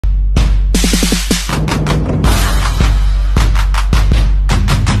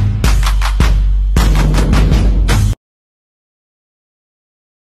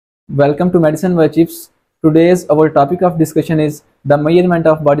Welcome to Medicine by Chips. Today's our topic of discussion is the measurement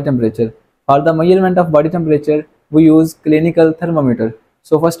of body temperature. For the measurement of body temperature, we use clinical thermometer.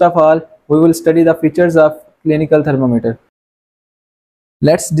 So first of all, we will study the features of clinical thermometer.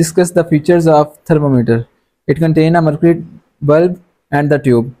 Let's discuss the features of thermometer. It contains a mercury bulb and the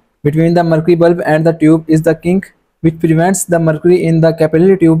tube. Between the mercury bulb and the tube is the kink which prevents the mercury in the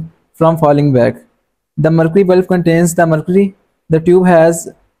capillary tube from falling back. The mercury bulb contains the mercury. The tube has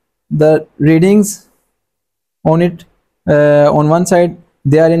the readings on it. On one side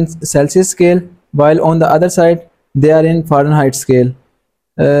they are in Celsius scale, while on the other side they are in Fahrenheit scale.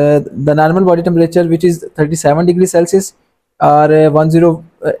 The normal body temperature, which is 37 degrees Celsius or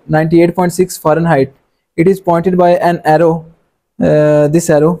 98.6 Fahrenheit, it is pointed by an arrow. This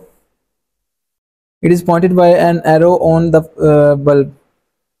arrow, it is pointed by an arrow on the bulb.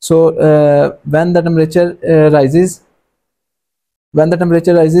 So when the temperature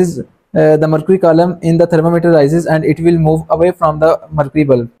rises, the mercury column in the thermometer rises and it will move away from the mercury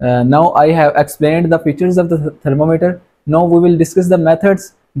bulb. Now I have explained the features of the thermometer. Now we will discuss the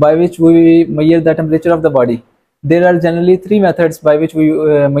methods by which we measure the temperature of the body. There are generally three methods by which we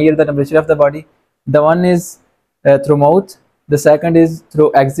measure the temperature of the body. The one is through mouth, the second is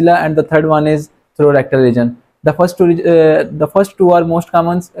through axilla, and the third one is through rectal region. The first two are most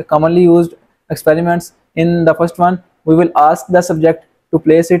commonly used experiments. In the first one, we will ask the subject to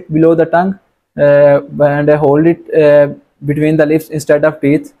place it below the tongue and hold it between the lips instead of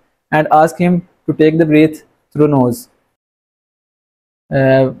teeth, and ask him to take the breath through nose.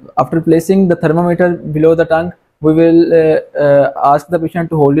 After placing the thermometer below the tongue, we will ask the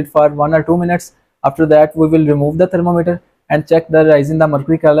patient to hold it for 1 or 2 minutes. After that, we will remove the thermometer and check the rise in the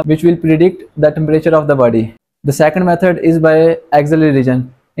mercury column, which will predict the temperature of the body. The second method is by axillary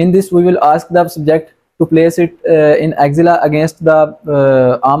region. In this, we will ask the subject to place it in axilla against the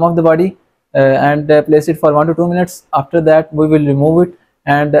arm of the body and place it for 1 to 2 minutes. After that, we will remove it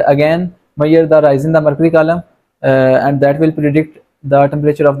and again measure the rise in the mercury column, and that will predict the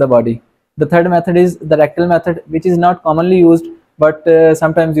temperature of the body. The third method is the rectal method, which is not commonly used but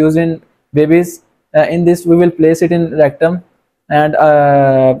sometimes used in babies. In this, we will place it in rectum and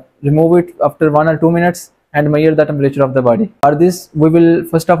remove it after 1 or 2 minutes and measure the temperature of the body. For this, we will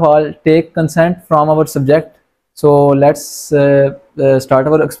first of all take consent from our subject. So let's start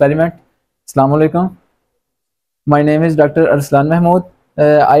our experiment. Assalamu alaikum. My name is Dr. Arslan Mahmood.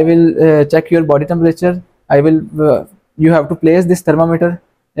 I will check your body temperature. You have to place this thermometer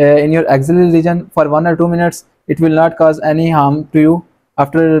in your axillary region for 1 or 2 minutes. It will not cause any harm to you.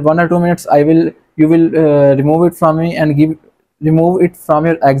 After 1 or 2 minutes, you will remove it from me and remove it from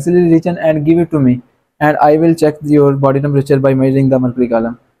your axillary region and give it to me, and I will check your body temperature by measuring the mercury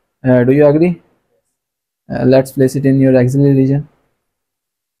column. Do you agree? Let's place it in your axillary region.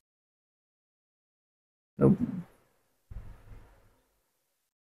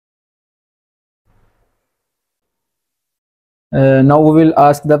 Now we will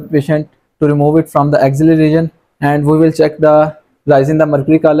ask the patient to remove it from the axillary region, and we will check the rise in the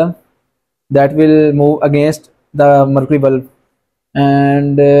mercury column that will move against the mercury bulb,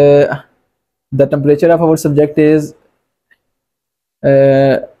 and the temperature of our subject is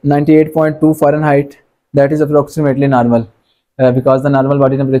 98.2 Fahrenheit. That is approximately normal because the normal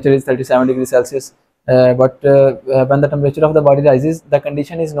body temperature is 37 degrees Celsius. But when the temperature of the body rises, the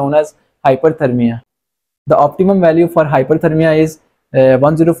condition is known as hyperthermia. The optimum value for hyperthermia is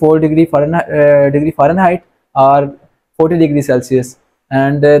 104 degree Fahrenheit or 40 degrees Celsius,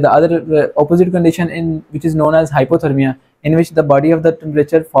 and the other opposite condition which is known as hypothermia, in which the body of the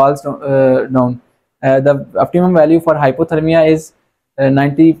temperature falls down. The optimum value for hypothermia is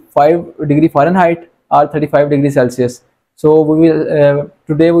 95 degree Fahrenheit or 35 degrees Celsius. So we will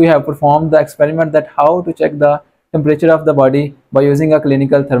today we have performed the experiment that how to check the temperature of the body by using a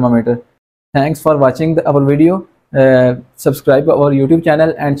clinical thermometer. Thanks for watching our video. Subscribe our YouTube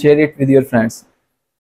channel and share it with your friends.